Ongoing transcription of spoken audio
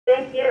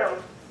Thank you.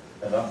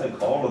 And I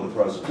think all of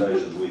the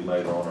presentations we've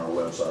made are on our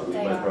website. We've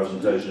made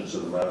presentations to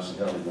the Madison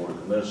County Board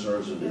of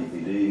Commissioners and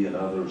DPD and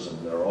others,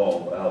 and they're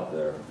all out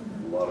there.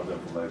 A lot of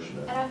information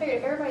in. And I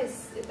figured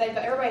if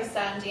everybody's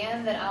signed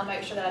in, then I'll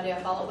make sure that I do a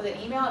follow-up with an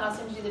email, and I'll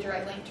send you the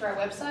direct link to our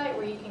website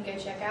where you can go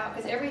check out,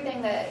 because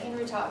everything that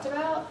Henry talked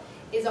about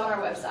is on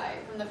our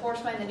website, from the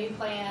force main, the new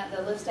plant,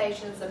 the lift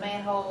stations, the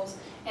manholes,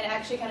 and it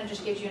actually kind of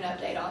just gives you an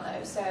update on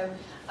those. So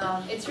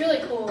it's really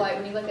cool, like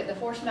when you look at the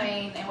force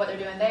main and what they're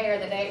doing there,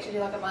 that they actually do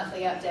like a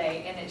monthly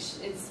update, and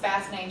it's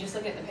fascinating just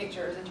looking at the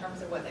pictures in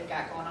terms of what they've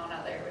got going on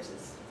out there, which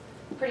is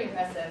pretty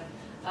impressive.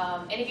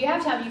 And if you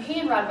have time, you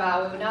can ride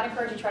by. We would not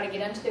encourage you to try to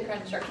get into the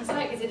construction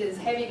site because it is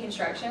heavy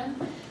construction.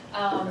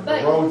 But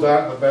the road's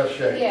out in the best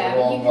shape. Yeah,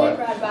 you can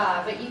ride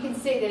by, but you can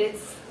see that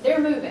they're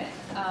moving.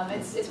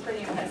 It's pretty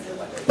impressive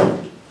what they're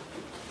doing.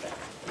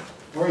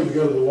 Or you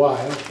go to the Y.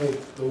 I don't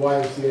think the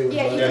YMCA was.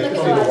 Yeah, you can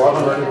can look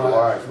look at the Y.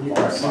 Y. And you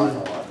can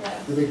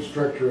see the big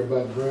structure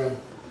above ground.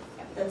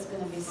 That's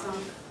going to be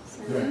sunk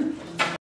soon. Yeah.